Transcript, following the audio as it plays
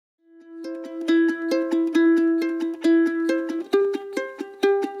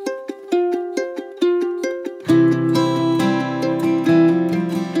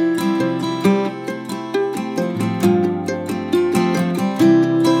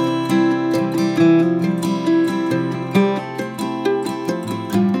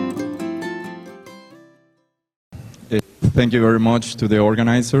thank you very much to the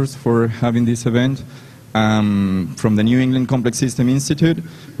organizers for having this event. From the New England Complex System Institute.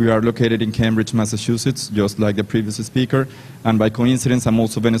 We are located in Cambridge, Massachusetts, just like the previous speaker. And by coincidence, I'm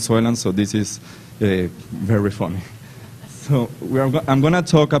also Venezuelan, so this is very funny. So I'm going to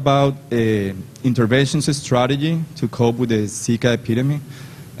talk about interventions strategy to cope with the Zika epidemic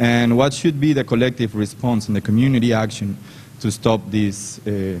and what should be the collective response and the community action to stop this,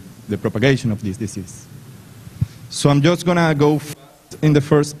 the propagation of this disease. So I'm just going to go in the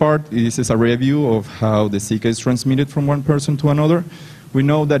first part. This is a review of how the Zika is transmitted from one person to another. We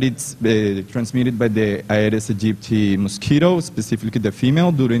know that it's transmitted by the Aedes aegypti mosquito, specifically the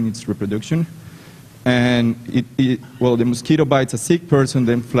female, during its reproduction. And well, the mosquito bites a sick person,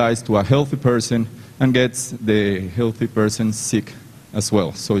 then flies to a healthy person and gets the healthy person sick as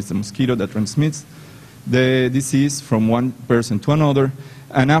well. So it's the mosquito that transmits the disease from one person to another.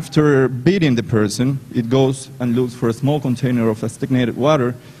 And after beating the person, it goes and looks for a small container of stagnated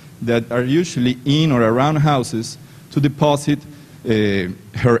water that are usually in or around houses to deposit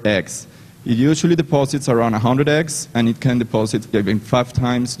her eggs. It usually deposits around 100 eggs, and it can deposit even 5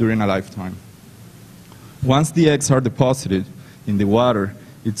 times during a lifetime. Once the eggs are deposited in the water,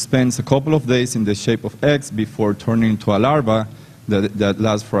 it spends a couple of days in the shape of eggs before turning into a larva that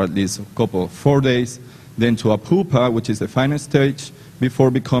lasts for at least 4 days, then to a pupa, which is the final stage,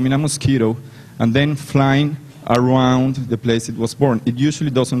 before becoming a mosquito, and then flying around the place it was born. It usually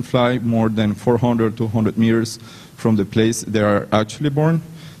doesn't fly more than 400 to 200 meters from the place they are actually born.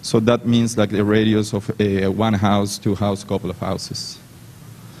 So that means like the radius of one house, 2 houses, couple of houses.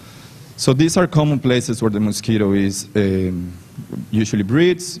 So these are common places where the mosquito is usually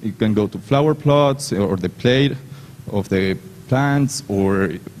breeds. It can go to flower plots or the plate of the plants,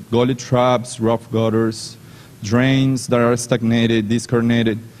 or gully traps, rough gutters, drains that are stagnated,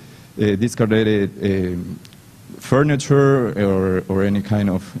 discarded furniture or any kind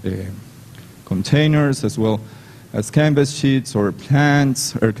of containers, as well as canvas sheets or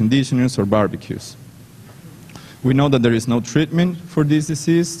plants, air conditioners, or barbecues. We know that there is no treatment for this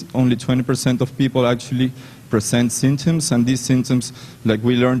disease. Only 20% of people actually present symptoms, and these symptoms, like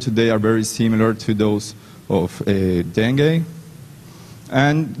we learned today, are very similar to those of dengue.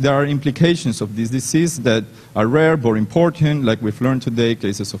 And there are implications of this disease that are rare but important, like we've learned today,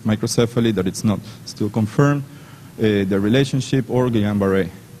 cases of microcephaly that it's not still confirmed, the relationship, or Guillain-Barré.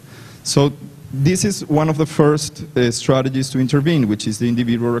 So this is one of the first strategies to intervene, which is the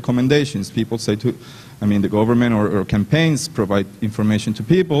individual recommendations. People say the government or campaigns provide information to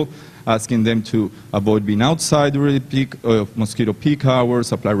people, asking them to avoid being outside during the peak of mosquito peak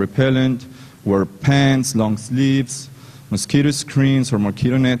hours, apply repellent, wear pants, long sleeves, mosquito screens or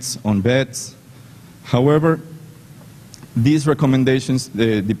mosquito nets on beds. However, these recommendations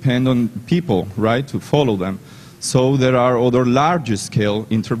depend on people, right, to follow them. So there are other larger scale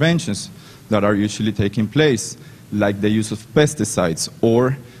interventions that are usually taking place, like the use of pesticides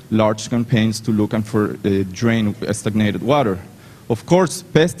or large campaigns to look for drain stagnated water. Of course,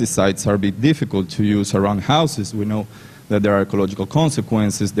 pesticides are a bit difficult to use around houses. We know that there are ecological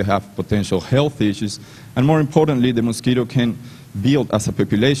consequences, they have potential health issues, and more importantly, the mosquito can build, as a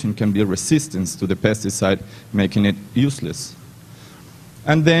population, can build resistance to the pesticide, making it useless.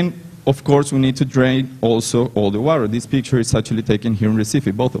 And then, of course, we need to drain also all the water. This picture is actually taken here in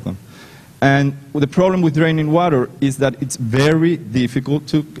Recife, both of them. And the problem with draining water is that it's very difficult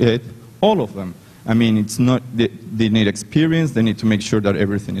to get all of them. I mean, it's not, they need experience, they need to make sure that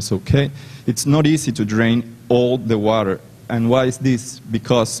everything is okay. It's not easy to drain all the water. And why is this?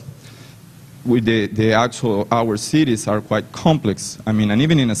 Because with our cities are quite complex. I mean, and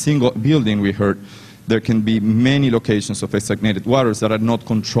even in a single building, we heard, there can be many locations of stagnated waters that are not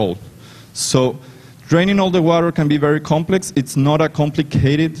controlled. So draining all the water can be very complex. It's not a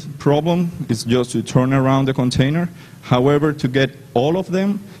complicated problem. It's just to turn around the container. However, to get all of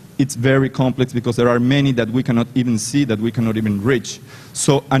them, it's very complex because there are many that we cannot even see, that we cannot even reach.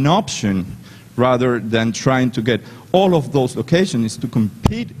 So an option, rather than trying to get all of those locations, is to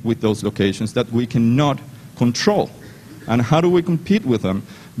compete with those locations that we cannot control. And how do we compete with them?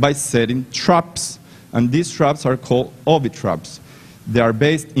 By setting traps. And these traps are called ovitraps. They are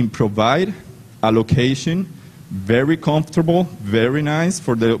based in provide a location, very comfortable, very nice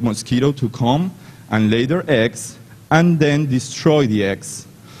for the mosquito to come and lay their eggs, and then destroy the eggs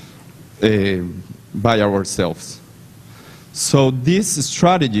by ourselves. So this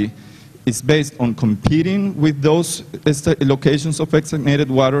strategy is based on competing with those locations of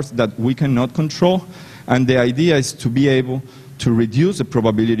stagnated waters that we cannot control, and the idea is to be able to reduce the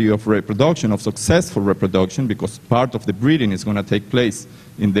probability of reproduction, of successful reproduction, because part of the breeding is going to take place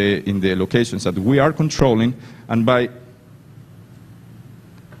in the locations that we are controlling, and by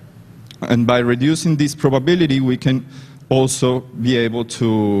And by reducing this probability, we can also be able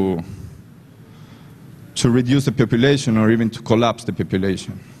to reduce the population or even to collapse the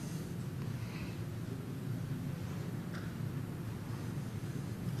population.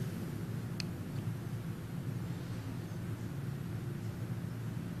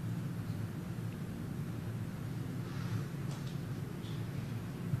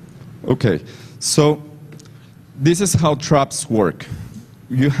 Okay, so this is how traps work.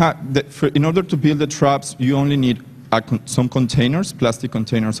 In order to build the traps, you only need some containers. Plastic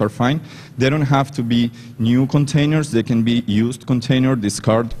containers are fine. They don't have to be new containers. They can be used containers,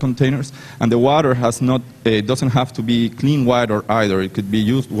 discard containers. And the water doesn't have to be clean water either. It could be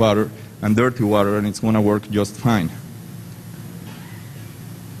used water and dirty water, and it's going to work just fine.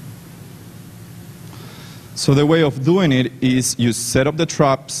 So the way of doing it is you set up the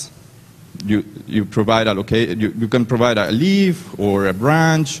traps. You provide you can provide a leaf or a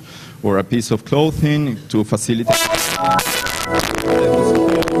branch or a piece of clothing to facilitate.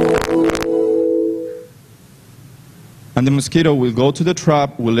 And the mosquito will go to the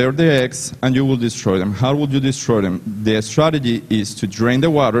trap, will lay the eggs, and you will destroy them. How would you destroy them? The strategy is to drain the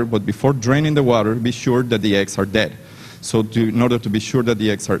water, but before draining the water, be sure that the eggs are dead. So in order to be sure that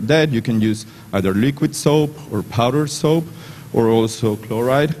the eggs are dead, you can use either liquid soap or powdered soap, or also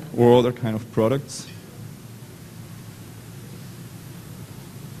chloride or other kind of products.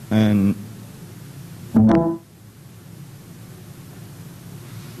 And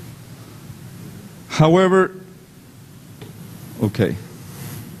however, okay,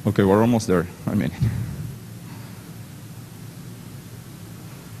 we're almost there. I mean.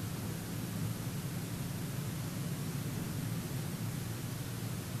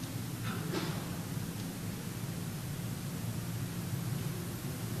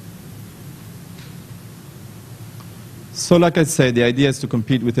 So like I said, the idea is to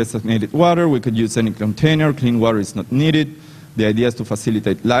compete with designated water. We could use any container. Clean water is not needed. The idea is to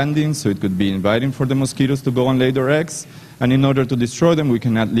facilitate landing, so it could be inviting for the mosquitoes to go and lay their eggs. And in order to destroy them, we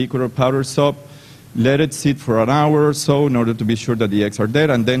can add liquid or powder soap, let it sit for an hour or so in order to be sure that the eggs are dead,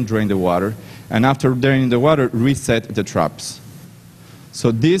 and then drain the water. And after draining the water, reset the traps.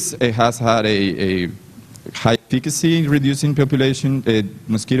 So this has had a high efficacy in reducing population,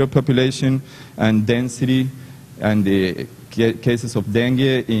 mosquito population and density, and the cases of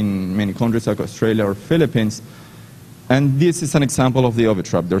dengue in many countries like Australia or Philippines. And this is an example of the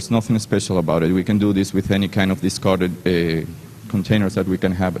ovitrap. There's nothing special about it. We can do this with any kind of discarded containers that we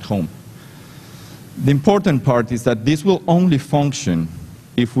can have at home. The important part is that this will only function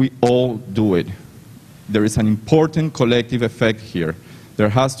if we all do it. There is an important collective effect here. There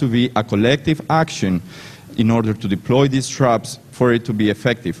has to be a collective action in order to deploy these traps for it to be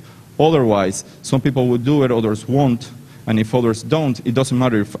effective. Otherwise, some people will do it, others won't, and if others don't, it doesn't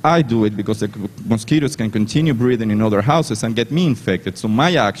matter if I do it, because the mosquitoes can continue breeding in other houses and get me infected. So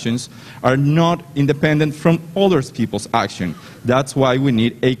my actions are not independent from other people's action. That's why we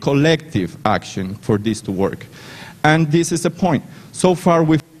need a collective action for this to work. And this is the point. So far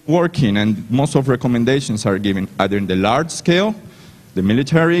we've been working, and most of recommendations are given either in the large scale, the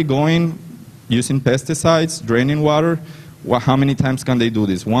military going, using pesticides, draining water. Well, how many times can they do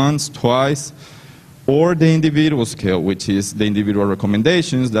this? Once, twice? Or the individual scale, which is the individual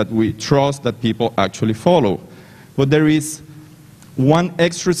recommendations that we trust that people actually follow. But there is one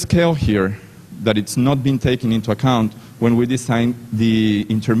extra scale here that it's not been taken into account when we design the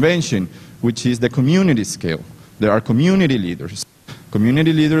intervention, which is the community scale. There are community leaders.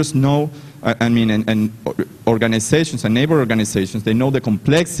 Community leaders know, and organizations and neighbor organizations, they know the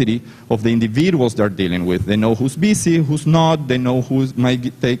complexity of the individuals they're dealing with. They know who's busy, who's not. They know who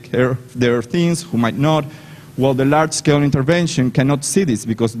might take care of their things, who might not. Well, the large-scale intervention cannot see this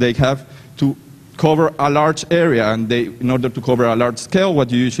because they have to cover a large area, and in order to cover a large scale,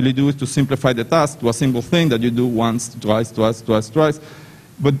 what you usually do is to simplify the task to a simple thing that you do once, twice.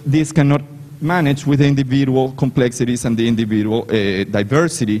 But this cannot manage with the individual complexities and the individual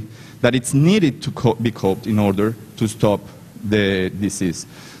diversity that it's needed to be coped in order to stop the disease.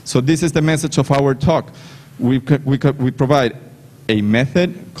 So this is the message of our talk. We provide a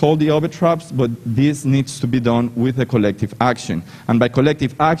method called the ovitraps, but this needs to be done with a collective action. And by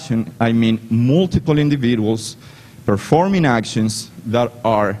collective action, I mean multiple individuals performing actions that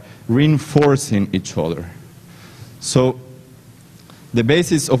are reinforcing each other. So the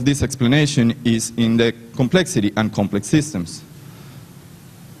basis of this explanation is in the complexity and complex systems.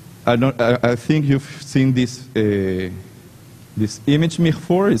 I think you've seen this image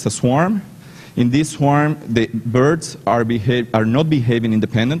before. It's a swarm. In this swarm, the birds are not behaving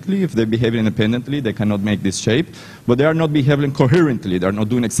independently. If they behave independently, they cannot make this shape. But they are not behaving coherently. They are not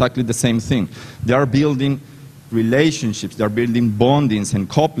doing exactly the same thing. They are building relationships. They are building bondings and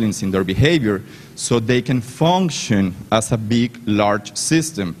couplings in their behavior so they can function as a big, large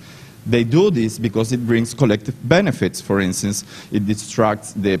system. They do this because it brings collective benefits. For instance, it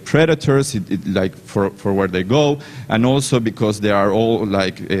distracts the predators, like for where they go, and also because they are all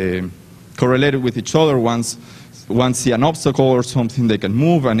like correlated with each other. Once see an obstacle or something, they can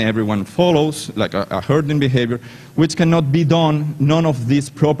move, and everyone follows, like a herding behavior, which cannot be done. None of these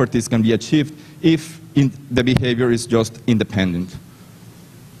properties can be achieved if the behavior is just independent.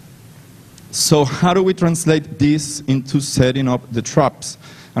 So how do we translate this into setting up the traps?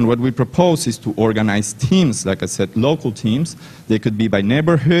 And what we propose is to organize teams, like I said, local teams. They could be by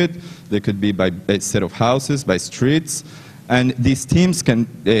neighborhood, they could be by a set of houses, by streets. And these teams can,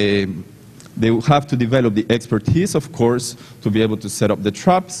 they will have to develop the expertise, of course, to be able to set up the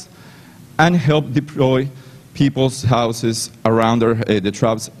traps and help deploy people's houses around the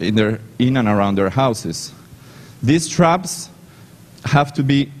traps in and around their houses. These traps have to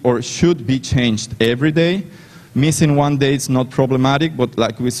be or should be changed every day. Missing one day is not problematic, but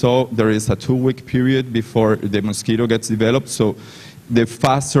like we saw, there is a 2-week period before the mosquito gets developed. So the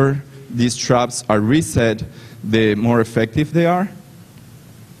faster these traps are reset, the more effective they are.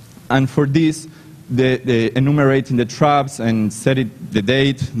 And for this, the enumerating the traps and setting the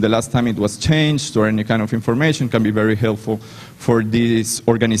date, the last time it was changed, or any kind of information can be very helpful for this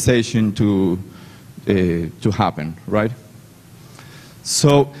organization to happen, right?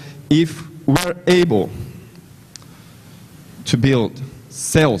 So if we're able to build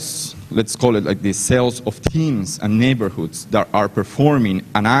cells, let's call it like this, cells of teams and neighborhoods that are performing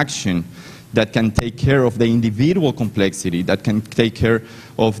an action that can take care of the individual complexity, that can take care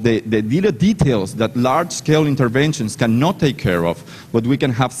of the little details that large-scale interventions cannot take care of, but we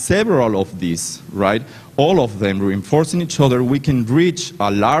can have several of these, right? All of them reinforcing each other, we can reach a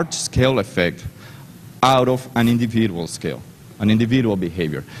large-scale effect out of an individual scale, an individual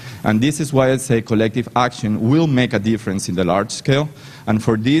behavior. And this is why I say collective action will make a difference in the large scale. And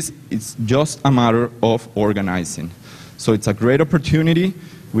for this, it's just a matter of organizing. So it's a great opportunity.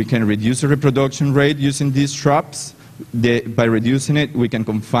 We can reduce the reproduction rate using these traps. By reducing it, we can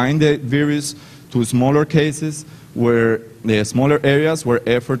confine the virus to smaller cases, where the smaller areas where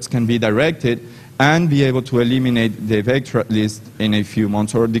efforts can be directed, and be able to eliminate the vector at least in a few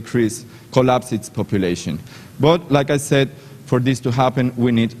months, or collapse its population. But like I said, for this to happen,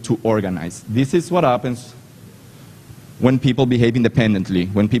 we need to organize. This is what happens when people behave independently,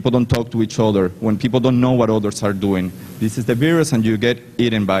 when people don't talk to each other, when people don't know what others are doing. This is the virus, and you get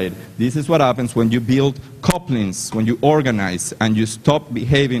eaten by it. This is what happens when you build couplings, when you organize, and you stop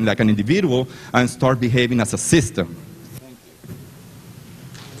behaving like an individual and start behaving as a system.